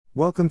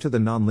Welcome to the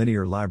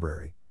Nonlinear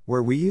Library,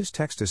 where we use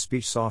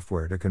text-to-speech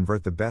software to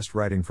convert the best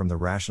writing from the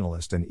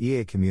rationalist and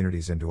EA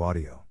communities into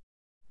audio.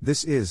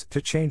 This is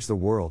To Change the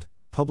World,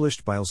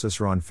 published by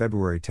lsusr on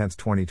February 10,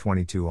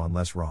 2022 on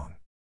Less Wrong.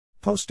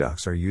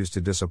 Postdocs are used to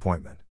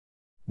disappointment.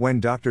 When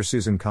Dr.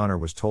 Susan Connor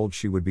was told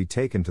she would be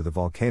taken to the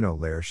volcano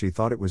lair, she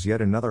thought it was yet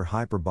another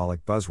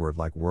hyperbolic buzzword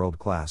like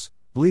world-class,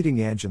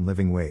 bleeding edge and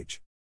living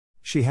wage.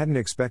 She hadn't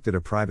expected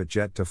a private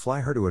jet to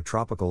fly her to a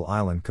tropical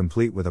island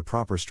complete with a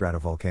proper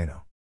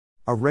stratovolcano.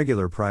 A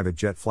regular private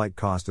jet flight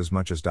cost as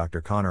much as Dr.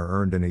 Connor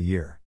earned in a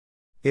year.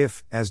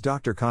 If, as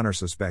Dr. Connor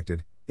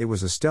suspected, it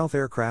was a stealth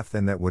aircraft,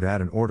 then that would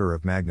add an order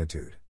of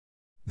magnitude.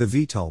 The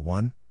VTOL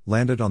 1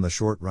 landed on the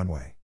short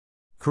runway.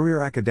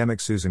 Career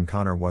academic Susan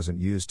Connor wasn't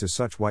used to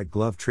such white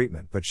glove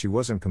treatment, but she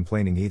wasn't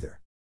complaining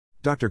either.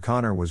 Dr.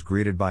 Connor was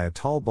greeted by a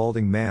tall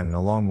balding man in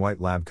a long white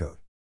lab coat.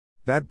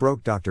 That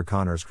broke Dr.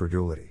 Connor's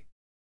credulity.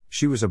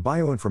 She was a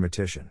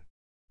bioinformatician.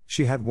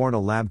 She had worn a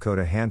lab coat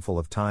a handful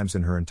of times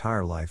in her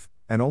entire life,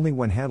 and only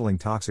when handling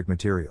toxic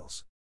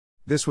materials.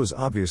 This was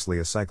obviously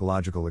a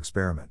psychological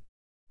experiment.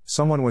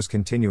 Someone was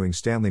continuing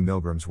Stanley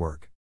Milgram's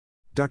work.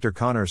 Dr.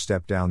 Connor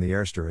stepped down the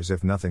airster as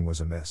if nothing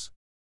was amiss.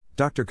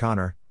 "Dr.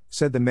 Connor,"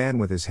 said the man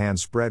with his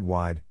hands spread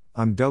wide,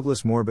 "I'm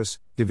Douglas Morbus,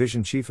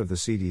 Division Chief of the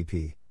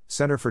CDP,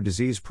 Center for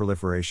Disease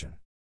Proliferation.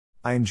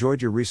 I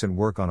enjoyed your recent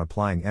work on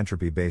applying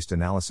entropy-based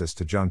analysis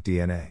to junk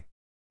DNA.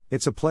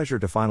 It's a pleasure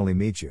to finally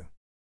meet you."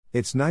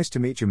 "It's nice to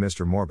meet you,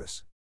 Mr.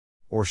 Morbus."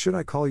 "Or should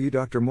I call you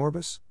Dr.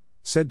 Morbus?"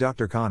 said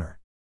Dr. Connor.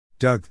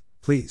 "Doug,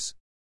 please.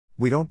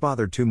 We don't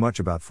bother too much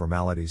about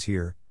formalities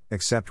here,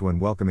 except when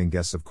welcoming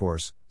guests, of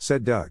course,"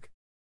 said Doug.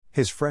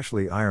 His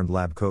freshly ironed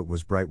lab coat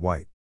was bright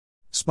white.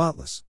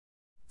 Spotless.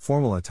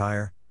 Formal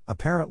attire,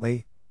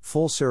 apparently.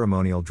 Full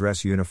ceremonial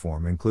dress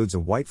uniform includes a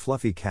white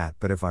fluffy cat,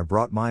 but if I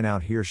brought mine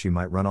out here she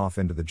might run off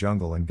into the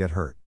jungle and get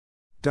hurt.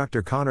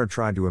 Dr. Connor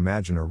tried to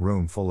imagine a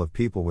room full of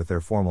people with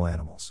their formal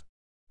animals.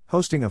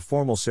 "Hosting a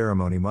formal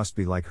ceremony must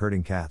be like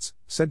herding cats,"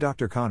 said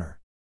Dr. Connor.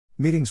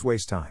 "Meetings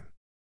waste time.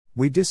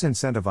 We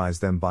disincentivize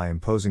them by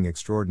imposing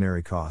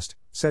extraordinary cost,"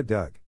 said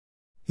Doug.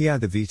 He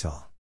had the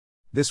VTOL.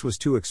 This was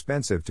too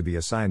expensive to be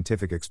a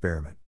scientific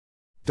experiment.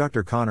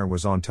 Dr. Connor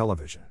was on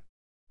television.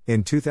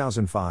 In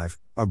 2005,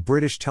 a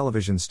British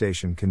television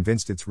station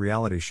convinced its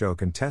reality show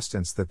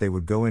contestants that they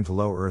would go into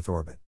low Earth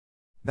orbit.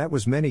 That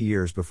was many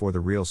years before the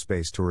real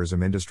space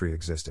tourism industry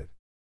existed.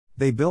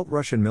 They built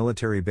Russian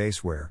military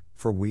base where,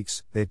 for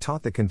weeks, they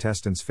taught the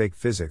contestants fake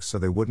physics so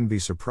they wouldn't be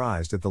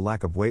surprised at the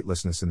lack of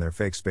weightlessness in their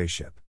fake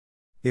spaceship.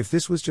 If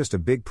this was just a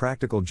big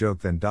practical joke,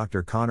 then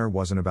Dr. Connor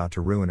wasn't about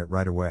to ruin it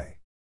right away.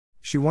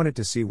 She wanted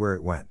to see where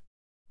it went.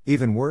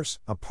 Even worse,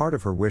 a part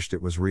of her wished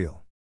it was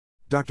real.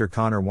 Dr.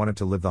 Connor wanted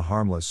to live the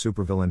harmless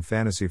supervillain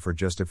fantasy for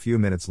just a few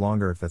minutes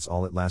longer if that's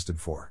all it lasted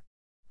for.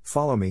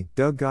 "Follow me,"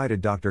 Doug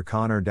guided Dr.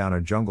 Connor down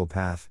a jungle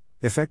path.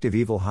 "Effective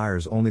evil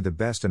hires only the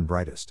best and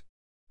brightest.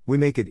 We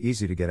make it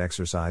easy to get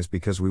exercise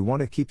because we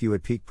want to keep you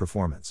at peak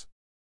performance.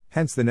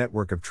 Hence the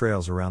network of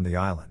trails around the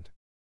island.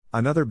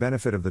 Another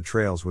benefit of the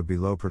trails would be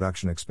low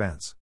production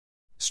expense.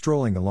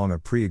 Strolling along a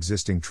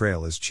pre-existing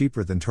trail is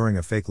cheaper than touring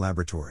a fake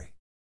laboratory.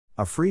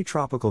 A free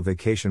tropical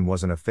vacation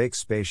wasn't a fake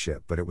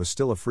spaceship, but it was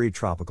still a free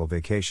tropical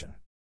vacation.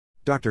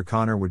 Dr.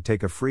 Connor would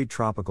take a free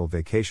tropical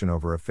vacation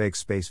over a fake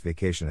space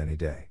vacation any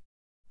day.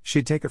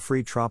 She'd take a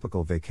free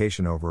tropical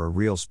vacation over a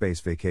real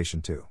space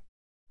vacation too.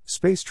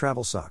 Space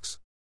travel sucks.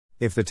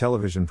 If the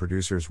television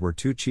producers were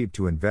too cheap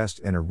to invest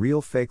in a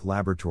real fake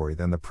laboratory,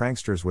 then the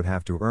pranksters would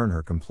have to earn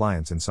her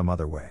compliance in some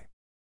other way.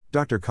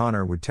 Dr.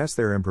 Connor would test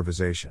their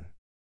improvisation.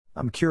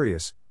 "I'm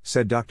curious,"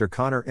 said Dr.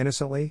 Connor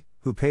innocently,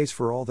 "who pays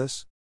for all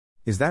this?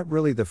 Is that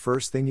really the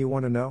first thing you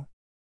want to know?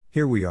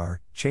 Here we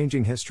are,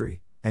 changing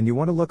history, and you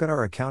want to look at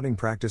our accounting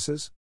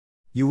practices?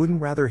 You wouldn't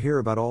rather hear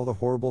about all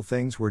the horrible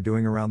things we're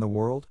doing around the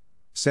world?"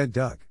 said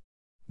Doug.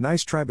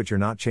 "Nice try, but you're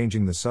not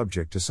changing the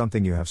subject to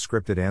something you have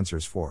scripted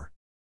answers for.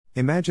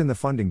 Imagine the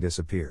funding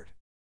disappeared.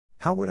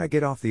 How would I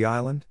get off the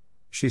island?"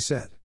 she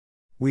said.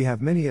 "We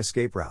have many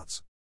escape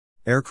routes.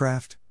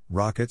 Aircraft,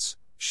 rockets,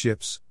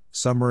 ships,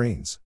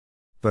 submarines.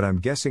 But I'm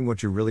guessing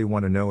what you really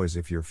want to know is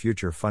if your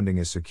future funding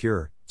is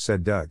secure,"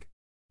 said Doug.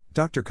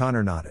 Dr.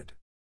 Connor nodded.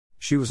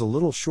 She was a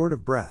little short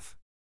of breath.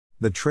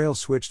 The trail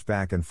switched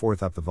back and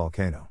forth up the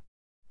volcano.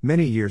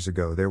 "Many years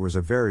ago there was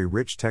a very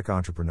rich tech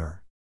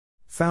entrepreneur.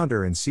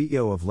 Founder and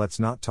CEO of Let's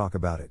Not Talk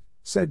About It,"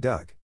 said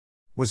Doug.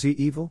 "Was he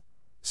evil?"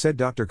 said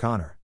Dr.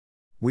 Connor.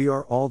 "We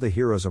are all the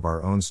heroes of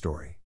our own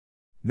story.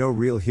 No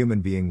real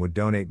human being would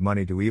donate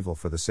money to evil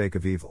for the sake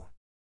of evil.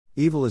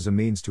 Evil is a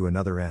means to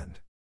another end.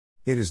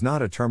 It is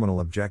not a terminal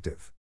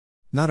objective.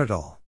 Not at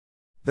all.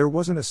 There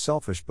wasn't a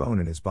selfish bone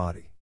in his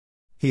body.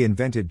 He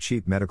invented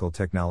cheap medical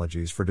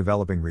technologies for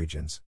developing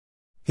regions.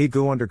 He'd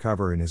go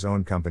undercover in his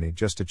own company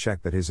just to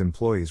check that his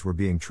employees were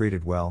being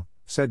treated well,"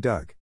 said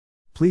Doug.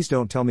 "Please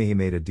don't tell me he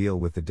made a deal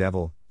with the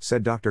devil,"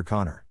 said Dr.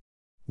 Connor.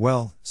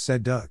 "Well,"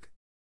 said Doug.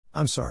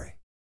 "I'm sorry.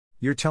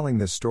 You're telling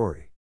this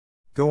story."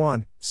 "Go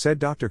on," said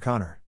Dr.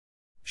 Connor.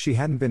 She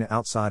hadn't been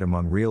outside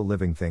among real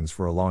living things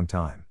for a long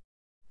time.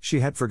 She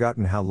had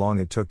forgotten how long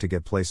it took to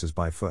get places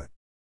by foot.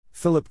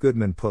 Philip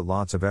Goodman put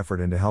lots of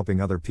effort into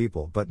helping other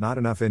people but not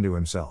enough into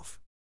himself.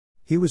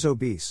 He was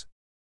obese.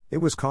 It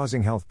was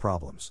causing health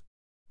problems.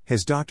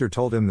 His doctor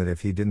told him that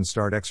if he didn't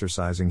start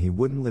exercising he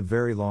wouldn't live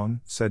very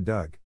long, said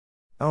Doug.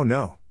 Oh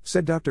no,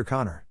 said Dr.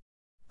 Connor.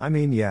 I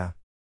mean, yeah.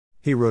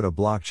 He wrote a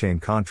blockchain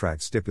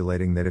contract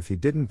stipulating that if he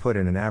didn't put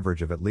in an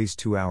average of at least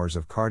 2 hours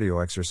of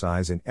cardio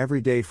exercise in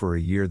every day for a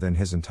year, then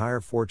his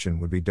entire fortune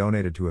would be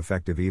donated to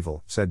Effective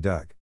Evil, said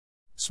Doug.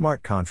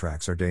 Smart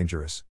contracts are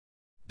dangerous.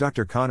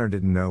 Dr. Connor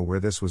didn't know where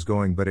this was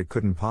going, but it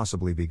couldn't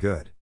possibly be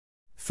good.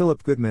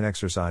 Philip Goodman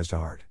exercised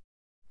hard.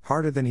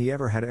 Harder than he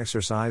ever had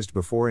exercised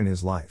before in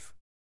his life.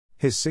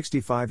 His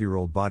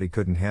 65-year-old body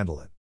couldn't handle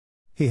it.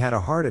 He had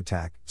a heart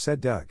attack,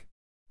 said Doug.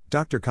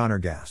 Dr. Connor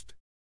gasped.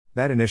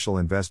 That initial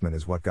investment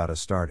is what got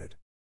us started.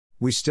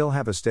 We still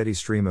have a steady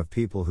stream of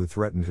people who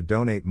threaten to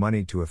donate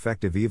money to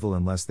Effective Evil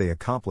unless they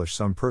accomplish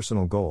some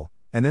personal goal,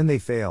 and then they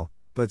fail,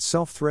 but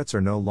self-threats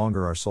are no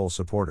longer our sole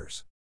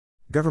supporters.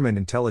 Government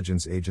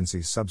intelligence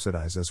agencies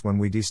subsidize us when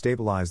we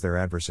destabilize their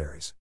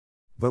adversaries.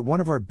 But one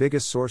of our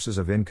biggest sources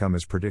of income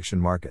is prediction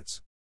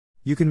markets.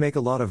 You can make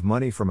a lot of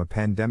money from a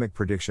pandemic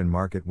prediction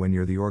market when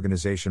you're the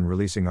organization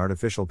releasing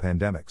artificial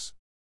pandemics.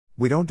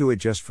 We don't do it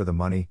just for the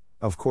money,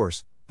 of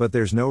course, but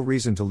there's no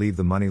reason to leave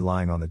the money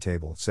lying on the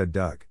table, said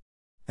Doug.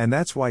 And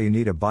that's why you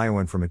need a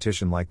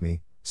bioinformatician like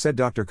me, said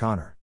Dr.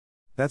 Connor.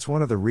 That's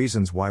one of the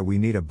reasons why we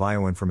need a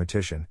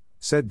bioinformatician,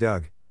 said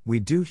Doug. We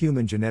do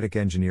human genetic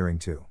engineering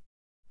too.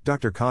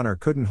 Dr. Connor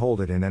couldn't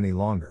hold it in any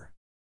longer.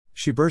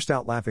 She burst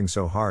out laughing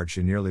so hard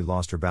she nearly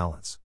lost her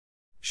balance.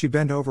 She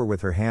bent over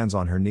with her hands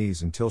on her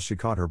knees until she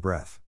caught her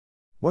breath.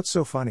 What's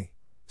so funny?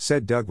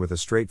 Said Doug with a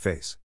straight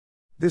face.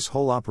 This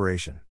whole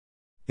operation.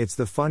 It's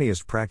the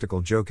funniest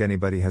practical joke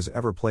anybody has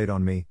ever played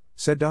on me,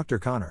 said Dr.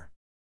 Connor.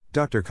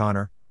 Dr.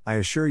 Connor, I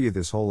assure you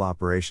this whole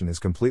operation is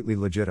completely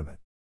legitimate.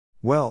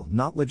 Well,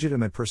 not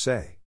legitimate per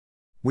se.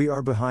 We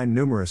are behind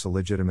numerous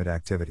illegitimate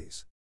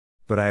activities.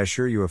 But I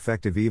assure you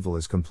Effective Evil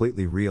is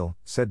completely real,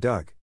 said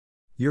Doug.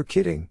 You're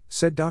kidding,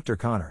 said Dr.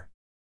 Connor.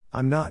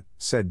 I'm not,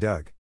 said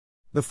Doug.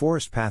 The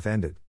forest path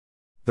ended.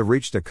 They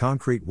reached a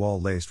concrete wall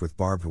laced with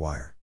barbed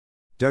wire.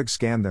 Doug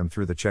scanned them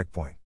through the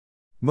checkpoint.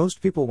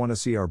 Most people want to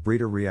see our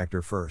breeder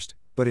reactor first,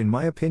 but in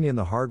my opinion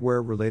the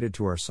hardware related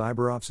to our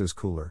cyberops is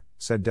cooler,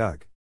 said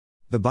Doug.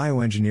 The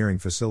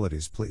bioengineering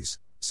facilities please,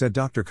 said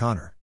Dr.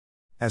 Connor.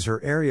 As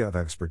her area of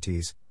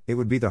expertise, it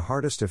would be the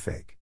hardest to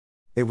fake.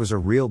 It was a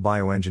real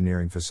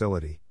bioengineering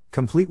facility,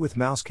 complete with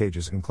mouse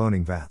cages and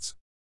cloning vats.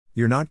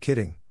 You're not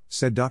kidding,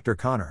 said Dr.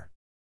 Connor.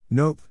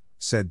 Nope,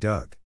 said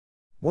Doug.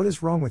 What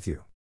is wrong with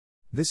you?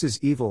 This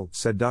is evil,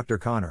 said Dr.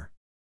 Connor.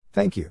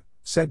 Thank you,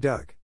 said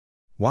Doug.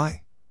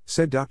 Why?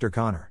 Said Dr.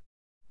 Connor.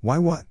 Why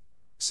what?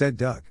 Said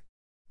Doug.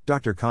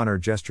 Dr. Connor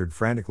gestured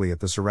frantically at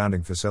the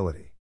surrounding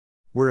facility.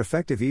 We're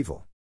Effective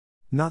Evil.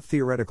 Not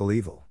theoretical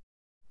evil.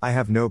 I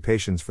have no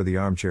patience for the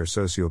armchair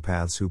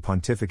sociopaths who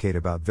pontificate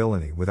about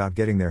villainy without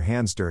getting their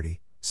hands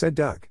dirty, said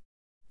Doug.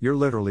 You're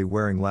literally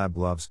wearing lab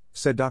gloves,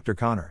 said Dr.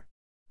 Connor.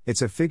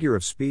 It's a figure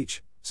of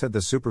speech, said the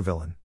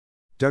supervillain.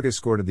 Doug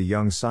escorted the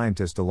young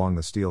scientist along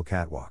the steel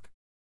catwalk.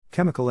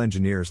 Chemical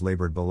engineers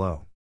labored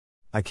below.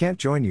 I can't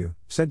join you,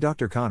 said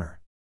Dr. Connor.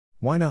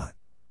 Why not?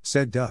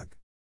 Said Doug.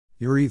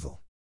 You're evil.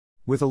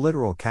 With a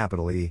literal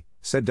capital E,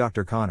 said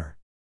Dr. Connor.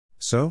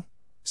 So?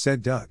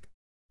 Said Doug.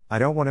 I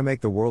don't want to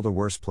make the world a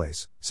worse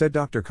place, said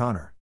Dr.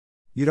 Connor.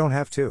 You don't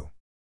have to.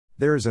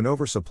 There is an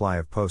oversupply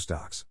of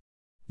postdocs.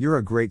 You're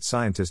a great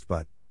scientist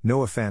but,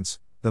 no offense,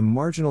 the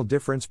marginal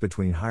difference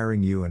between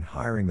hiring you and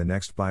hiring the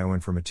next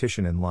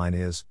bioinformatician in line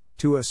is,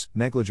 to us,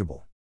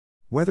 negligible.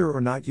 Whether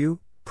or not you,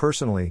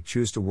 personally,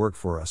 choose to work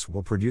for us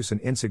will produce an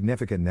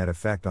insignificant net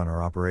effect on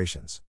our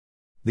operations.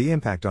 The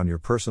impact on your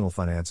personal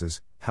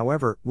finances,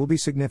 however, will be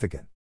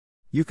significant.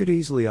 You could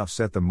easily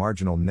offset the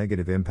marginal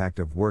negative impact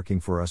of working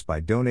for us by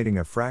donating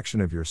a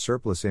fraction of your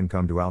surplus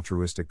income to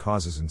altruistic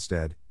causes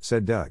instead,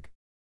 said Doug.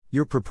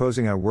 You're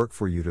proposing I work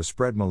for you to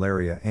spread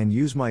malaria and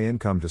use my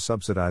income to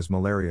subsidize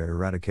malaria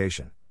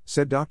eradication,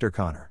 said Dr.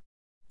 Connor.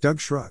 Doug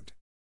shrugged.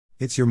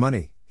 It's your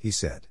money, he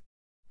said.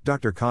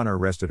 Dr. Connor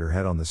rested her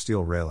head on the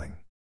steel railing.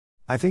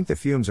 I think the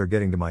fumes are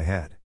getting to my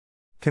head.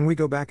 Can we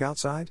go back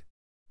outside?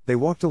 They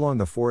walked along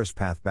the forest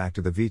path back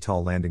to the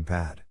VTOL landing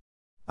pad.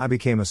 I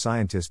became a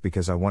scientist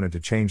because I wanted to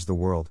change the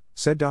world,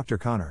 said Dr.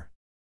 Connor.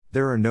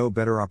 There are no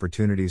better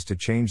opportunities to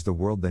change the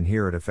world than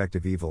here at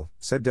Effective Evil,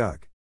 said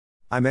Doug.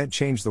 I meant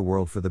change the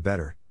world for the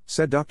better,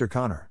 said Dr.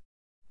 Connor.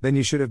 Then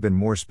you should have been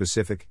more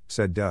specific,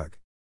 said Doug.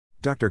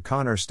 Dr.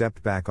 Connor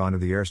stepped back onto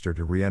the airster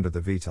to re-enter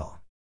the VTOL.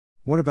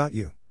 What about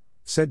you?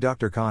 Said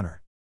Dr.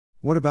 Connor.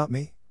 What about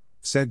me?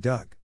 Said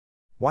Doug.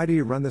 Why do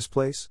you run this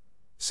place?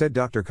 Said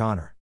Dr.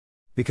 Connor.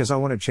 Because I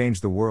want to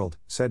change the world,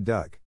 said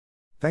Doug.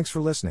 Thanks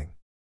for listening.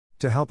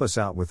 To help us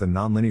out with the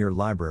Nonlinear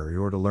Library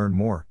or to learn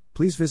more,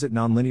 please visit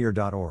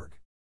nonlinear.org.